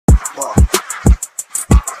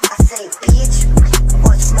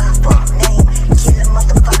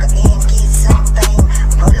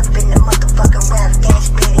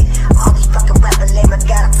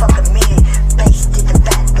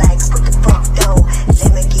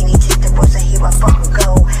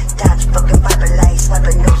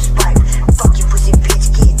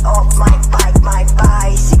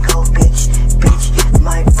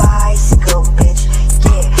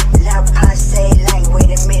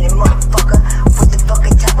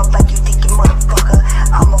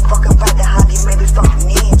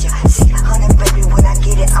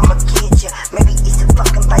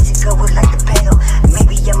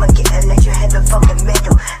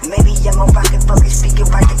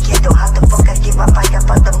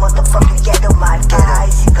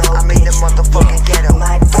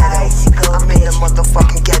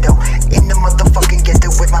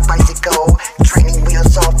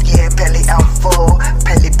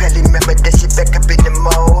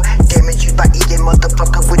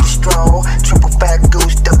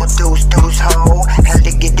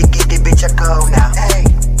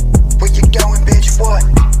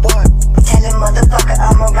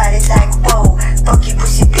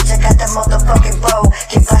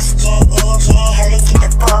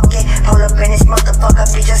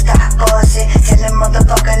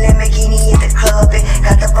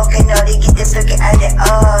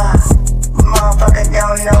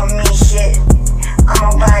don't know me shit.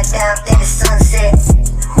 I'ma ride down through the sunset.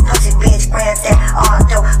 Pussy bitch, grab that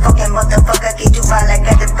auto. Fucking motherfucker, get you out like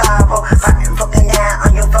at the Bible. Riding fucking down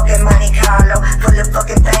on your fucking Monte Carlo. Full of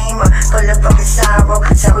fucking fame or full of fucking sorrow.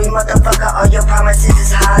 Sorry motherfucker, all your promises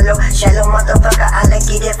is hollow. Shallow motherfucker, I'll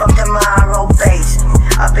get it from tomorrow. Bass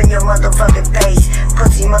up in your motherfucking face.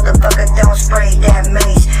 Pussy motherfucker, don't spray that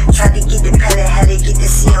mace. Try to get the pellet, how to get the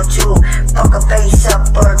CO2. Fuck a face up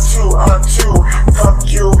or two. Fuck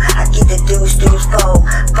you, I get the deuce fold.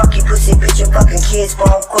 Fuck you pussy bitch, your fucking kids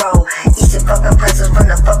won't grow. Eat some fucking pretzels from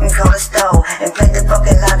the fucking corner store. And play the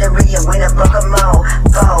fucking lottery and win a fucking mo.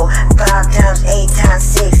 4, 5 times 8 times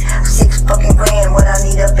 6 fucking grand, what I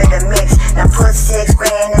need up in the mix. Now put 6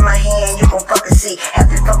 grand in my hand, you gon' fucking see.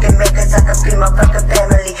 Happy fucking make, cause I can feed my fucking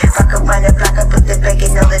family. Rock around the block, I put the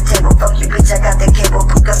bacon on the table. Fuck you bitch, I got the